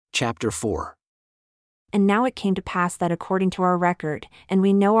Chapter 4. And now it came to pass that according to our record, and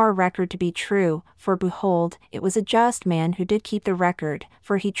we know our record to be true, for behold, it was a just man who did keep the record,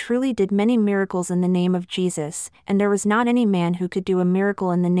 for he truly did many miracles in the name of Jesus, and there was not any man who could do a miracle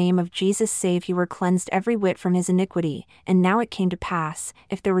in the name of Jesus save he were cleansed every whit from his iniquity. And now it came to pass,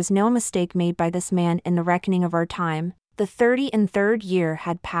 if there was no mistake made by this man in the reckoning of our time, the 33rd year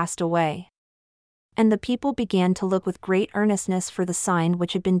had passed away. And the people began to look with great earnestness for the sign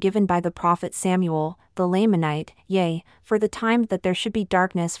which had been given by the prophet Samuel, the Lamanite, yea, for the time that there should be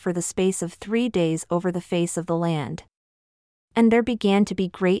darkness for the space of 3 days over the face of the land. And there began to be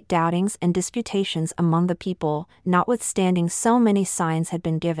great doubtings and disputations among the people, notwithstanding so many signs had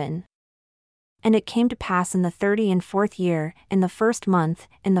been given. And it came to pass in the 34th year, in the 1st month,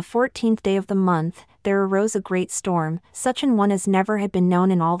 in the 14th day of the month, there arose a great storm, such an one as never had been known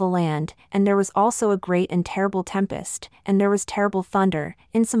in all the land, and there was also a great and terrible tempest, and there was terrible thunder,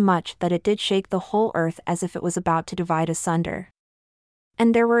 insomuch that it did shake the whole earth as if it was about to divide asunder.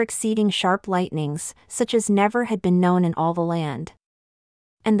 And there were exceeding sharp lightnings, such as never had been known in all the land.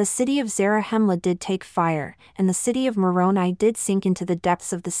 And the city of Zarahemla did take fire, and the city of Moroni did sink into the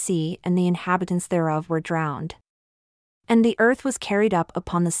depths of the sea, and the inhabitants thereof were drowned. And the earth was carried up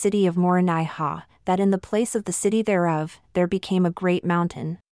upon the city of Moronihah, that in the place of the city thereof, there became a great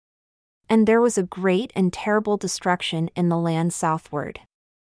mountain. And there was a great and terrible destruction in the land southward.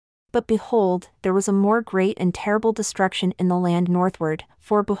 But behold, there was a more great and terrible destruction in the land northward,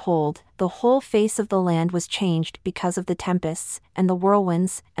 for behold, the whole face of the land was changed because of the tempests, and the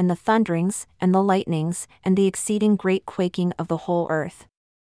whirlwinds, and the thunderings, and the lightnings, and the exceeding great quaking of the whole earth.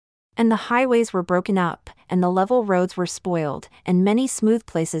 And the highways were broken up, and the level roads were spoiled, and many smooth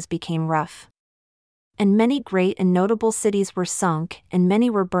places became rough. And many great and notable cities were sunk, and many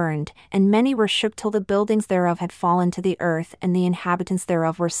were burned, and many were shook till the buildings thereof had fallen to the earth, and the inhabitants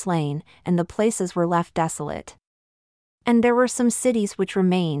thereof were slain, and the places were left desolate. And there were some cities which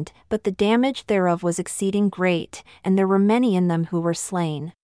remained, but the damage thereof was exceeding great, and there were many in them who were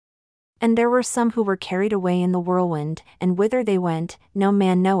slain. And there were some who were carried away in the whirlwind, and whither they went, no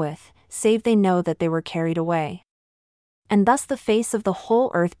man knoweth, save they know that they were carried away. And thus the face of the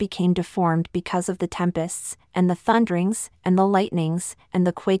whole earth became deformed because of the tempests, and the thunderings, and the lightnings, and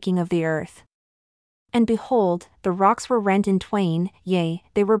the quaking of the earth. And behold, the rocks were rent in twain, yea,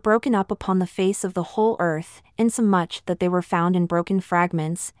 they were broken up upon the face of the whole earth, insomuch that they were found in broken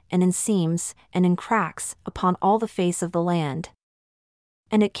fragments, and in seams, and in cracks, upon all the face of the land.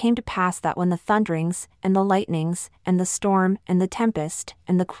 And it came to pass that when the thunderings, and the lightnings, and the storm, and the tempest,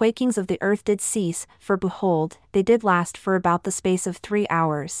 and the quakings of the earth did cease, for behold, they did last for about the space of 3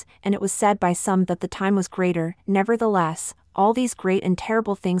 hours, and it was said by some that the time was greater, nevertheless, all these great and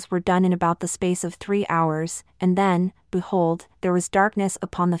terrible things were done in about the space of 3 hours, and then, behold, there was darkness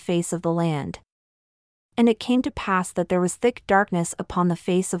upon the face of the land. And it came to pass that there was thick darkness upon the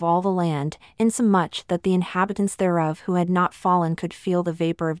face of all the land, insomuch that the inhabitants thereof who had not fallen could feel the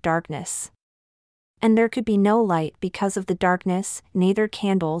vapor of darkness. And there could be no light because of the darkness, neither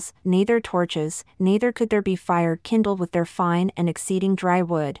candles, neither torches, neither could there be fire kindled with their fine and exceeding dry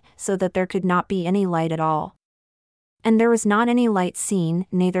wood, so that there could not be any light at all. And there was not any light seen,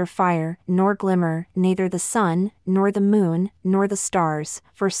 neither fire, nor glimmer, neither the sun, nor the moon, nor the stars,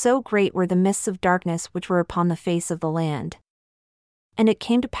 for so great were the mists of darkness which were upon the face of the land. And it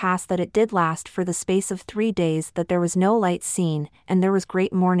came to pass that it did last for the space of 3 days that there was no light seen, and there was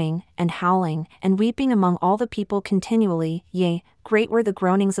great mourning, and howling, and weeping among all the people continually, yea, great were the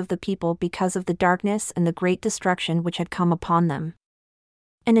groanings of the people because of the darkness and the great destruction which had come upon them.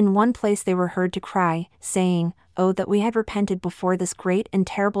 And in one place they were heard to cry, saying, Oh, that we had repented before this great and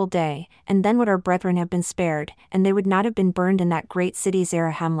terrible day, and then would our brethren have been spared, and they would not have been burned in that great city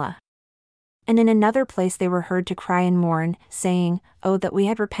Zarahemla. And in another place they were heard to cry and mourn, saying, Oh, that we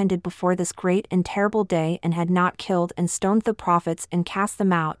had repented before this great and terrible day, and had not killed and stoned the prophets and cast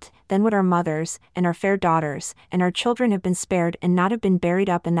them out, then would our mothers, and our fair daughters, and our children have been spared and not have been buried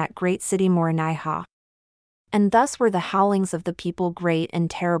up in that great city Moronihah. And thus were the howlings of the people great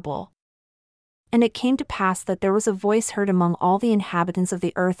and terrible. And it came to pass that there was a voice heard among all the inhabitants of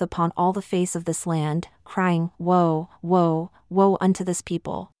the earth upon all the face of this land, crying, Woe, woe, woe unto this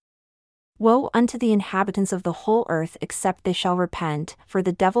people! Woe unto the inhabitants of the whole earth except they shall repent, for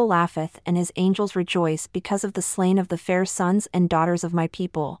the devil laugheth and his angels rejoice because of the slain of the fair sons and daughters of my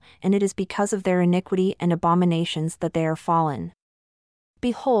people, and it is because of their iniquity and abominations that they are fallen.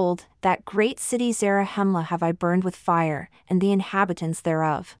 Behold, that great city Zarahemla have I burned with fire, and the inhabitants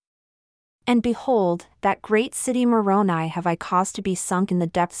thereof. And behold, that great city Moroni have I caused to be sunk in the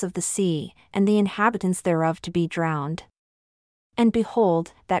depths of the sea, and the inhabitants thereof to be drowned. And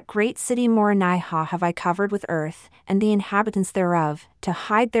behold, that great city Moronihah have I covered with earth, and the inhabitants thereof, to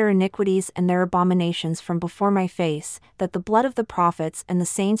hide their iniquities and their abominations from before my face, that the blood of the prophets and the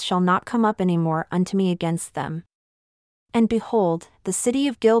saints shall not come up any more unto me against them. And behold, the city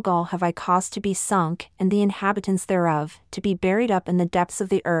of Gilgal have I caused to be sunk, and the inhabitants thereof, to be buried up in the depths of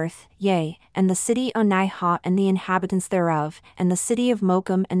the earth, yea, and the city Onihah and the inhabitants thereof, and the city of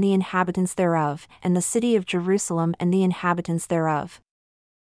Mocham and the inhabitants thereof, and the city of Jerusalem and the inhabitants thereof.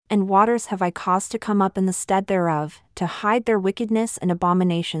 And waters have I caused to come up in the stead thereof, to hide their wickedness and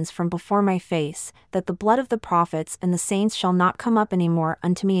abominations from before my face, that the blood of the prophets and the saints shall not come up any more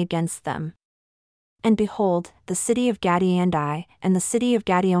unto me against them. And behold, the city of Gadiandi, and the city of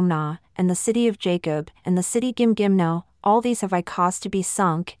Gadiomnah, and the city of Jacob, and the city Gimgimno, all these have I caused to be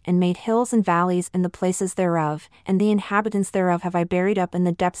sunk, and made hills and valleys in the places thereof, and the inhabitants thereof have I buried up in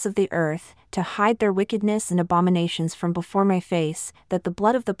the depths of the earth, to hide their wickedness and abominations from before my face, that the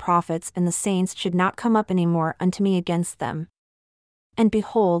blood of the prophets and the saints should not come up any more unto me against them. And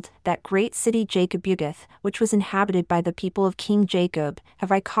behold, that great city Jacob-Ugith, which was inhabited by the people of King Jacob,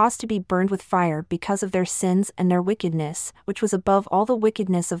 have I caused to be burned with fire because of their sins and their wickedness, which was above all the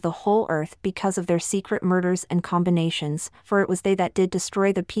wickedness of the whole earth because of their secret murders and combinations, for it was they that did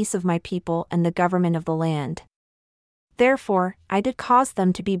destroy the peace of my people and the government of the land. Therefore, I did cause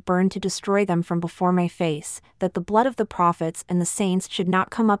them to be burned to destroy them from before my face, that the blood of the prophets and the saints should not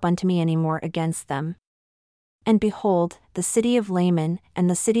come up unto me any more against them. And behold, the city of Laman, and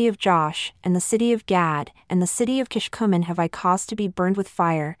the city of Josh, and the city of Gad, and the city of Kishkumen have I caused to be burned with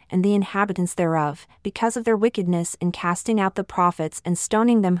fire, and the inhabitants thereof, because of their wickedness in casting out the prophets and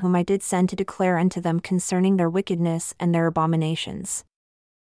stoning them whom I did send to declare unto them concerning their wickedness and their abominations.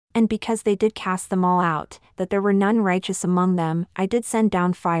 And because they did cast them all out, that there were none righteous among them, I did send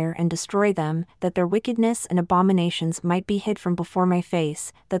down fire and destroy them, that their wickedness and abominations might be hid from before my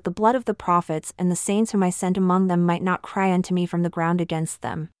face, that the blood of the prophets and the saints whom I sent among them might not cry unto me from the ground against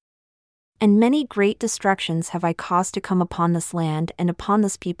them. And many great destructions have I caused to come upon this land and upon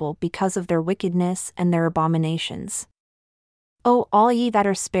this people because of their wickedness and their abominations. O all ye that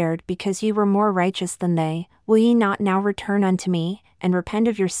are spared because ye were more righteous than they, will ye not now return unto me, and repent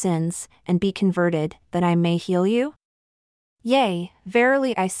of your sins, and be converted, that I may heal you? Yea,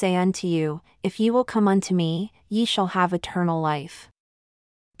 verily I say unto you, if ye will come unto me, ye shall have eternal life.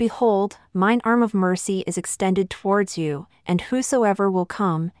 Behold, mine arm of mercy is extended towards you, and whosoever will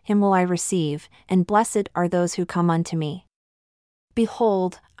come, him will I receive, and blessed are those who come unto me.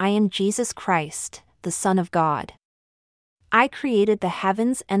 Behold, I am Jesus Christ, the Son of God. I created the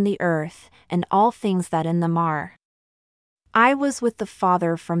heavens and the earth, and all things that in them are. I was with the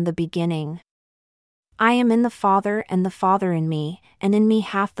Father from the beginning. I am in the Father and the Father in me, and in me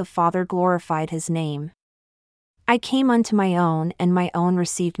hath the Father glorified his name. I came unto my own, and my own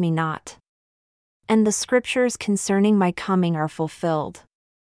received me not. And the scriptures concerning my coming are fulfilled.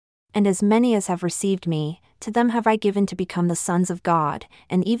 And as many as have received me, to them have I given to become the sons of God,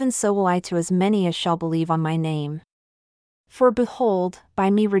 and even so will I to as many as shall believe on my name. For behold, by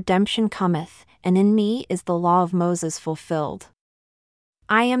me redemption cometh, and in me is the law of Moses fulfilled.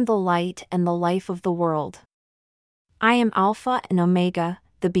 I am the light and the life of the world. I am Alpha and Omega,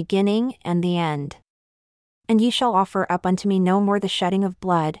 the beginning and the end. And ye shall offer up unto me no more the shedding of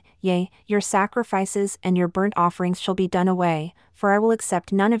blood, yea, your sacrifices and your burnt offerings shall be done away, for I will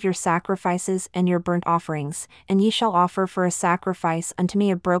accept none of your sacrifices and your burnt offerings, and ye shall offer for a sacrifice unto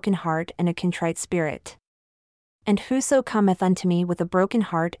me a broken heart and a contrite spirit. And whoso cometh unto me with a broken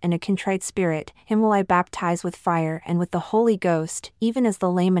heart and a contrite spirit, him will I baptize with fire and with the Holy Ghost, even as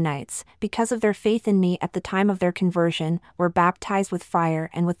the Lamanites, because of their faith in me at the time of their conversion, were baptized with fire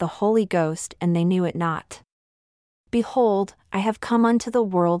and with the Holy Ghost, and they knew it not. Behold, I have come unto the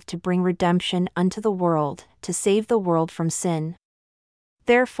world to bring redemption unto the world, to save the world from sin.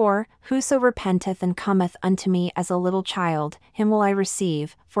 Therefore, whoso repenteth and cometh unto me as a little child, him will I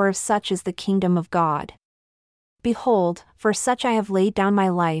receive, for of such is the kingdom of God. Behold, for such I have laid down my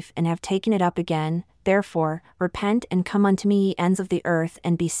life and have taken it up again, therefore, repent and come unto me ye ends of the earth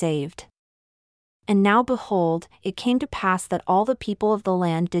and be saved. And now behold, it came to pass that all the people of the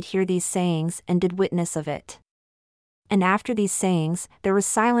land did hear these sayings and did witness of it. And after these sayings, there was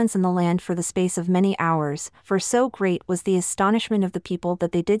silence in the land for the space of many hours, for so great was the astonishment of the people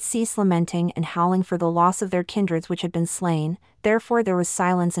that they did cease lamenting and howling for the loss of their kindreds which had been slain, therefore there was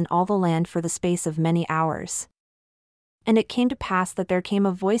silence in all the land for the space of many hours. And it came to pass that there came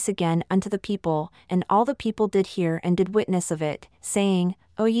a voice again unto the people, and all the people did hear and did witness of it, saying,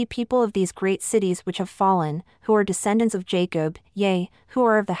 O ye people of these great cities which have fallen, who are descendants of Jacob, yea, who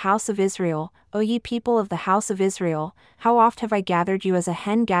are of the house of Israel, O ye people of the house of Israel, how oft have I gathered you as a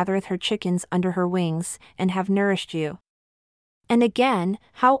hen gathereth her chickens under her wings, and have nourished you? And again,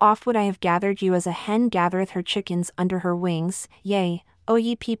 how oft would I have gathered you as a hen gathereth her chickens under her wings, yea, O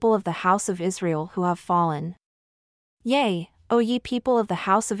ye people of the house of Israel who have fallen. Yea, O ye people of the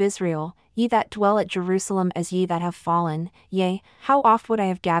house of Israel, ye that dwell at Jerusalem as ye that have fallen, yea, how oft would I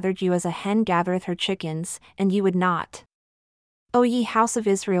have gathered you as a hen gathereth her chickens, and ye would not. O ye house of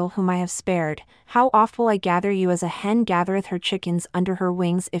Israel whom I have spared, how oft will I gather you as a hen gathereth her chickens under her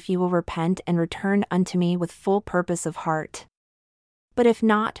wings if ye will repent and return unto me with full purpose of heart. But if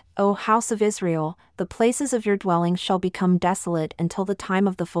not, O house of Israel, the places of your dwelling shall become desolate until the time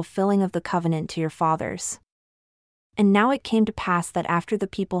of the fulfilling of the covenant to your fathers. And now it came to pass that after the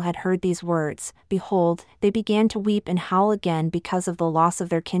people had heard these words, behold, they began to weep and howl again because of the loss of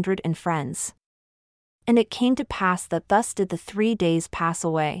their kindred and friends. And it came to pass that thus did the 3 days pass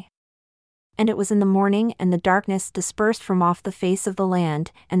away. And it was in the morning, and the darkness dispersed from off the face of the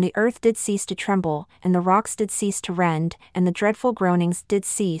land, and the earth did cease to tremble, and the rocks did cease to rend, and the dreadful groanings did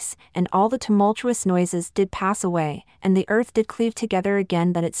cease, and all the tumultuous noises did pass away, and the earth did cleave together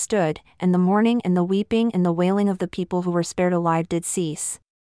again that it stood, and the mourning and the weeping and the wailing of the people who were spared alive did cease.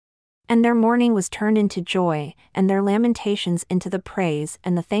 And their mourning was turned into joy, and their lamentations into the praise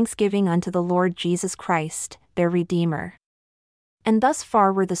and the thanksgiving unto the Lord Jesus Christ, their Redeemer. And thus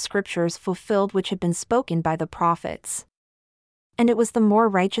far were the scriptures fulfilled which had been spoken by the prophets. And it was the more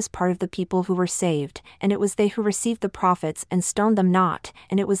righteous part of the people who were saved, and it was they who received the prophets and stoned them not,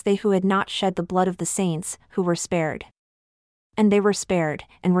 and it was they who had not shed the blood of the saints, who were spared. And they were spared,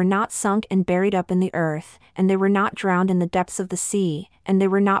 and were not sunk and buried up in the earth, and they were not drowned in the depths of the sea, and they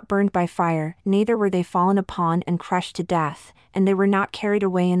were not burned by fire, neither were they fallen upon and crushed to death, and they were not carried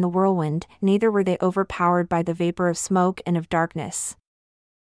away in the whirlwind, neither were they overpowered by the vapor of smoke and of darkness.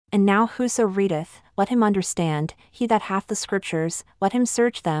 And now whoso readeth, let him understand, he that hath the scriptures, let him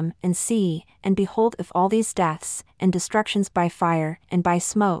search them, and see, and behold if all these deaths, and destructions by fire, and by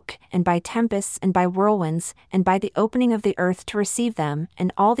smoke, and by tempests, and by whirlwinds, and by the opening of the earth to receive them,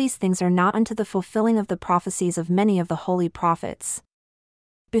 and all these things are not unto the fulfilling of the prophecies of many of the holy prophets.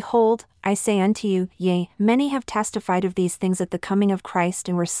 Behold, I say unto you, yea, many have testified of these things at the coming of Christ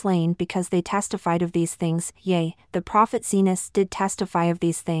and were slain because they testified of these things, yea, the prophet Zenos did testify of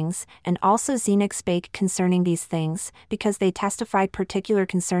these things, and also Enoch spake concerning these things, because they testified particular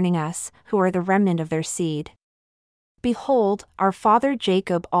concerning us, who are the remnant of their seed. Behold, our father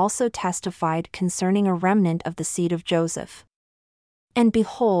Jacob also testified concerning a remnant of the seed of Joseph. And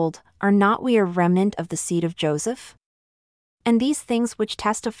behold, are not we a remnant of the seed of Joseph? And these things which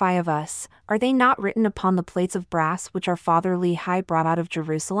testify of us, are they not written upon the plates of brass which our father Lehi brought out of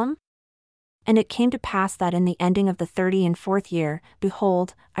Jerusalem? And it came to pass that in the ending of the 34th year,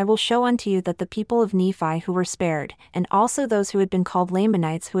 behold, I will show unto you that the people of Nephi who were spared, and also those who had been called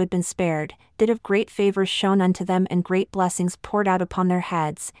Lamanites who had been spared, did have great favors shown unto them and great blessings poured out upon their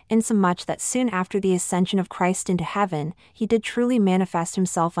heads, insomuch that soon after the ascension of Christ into heaven, he did truly manifest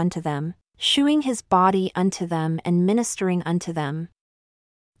himself unto them, shewing his body unto them and ministering unto them.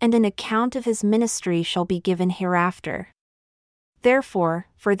 And an account of his ministry shall be given hereafter. Therefore,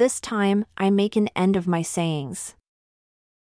 for this time, I make an end of my sayings.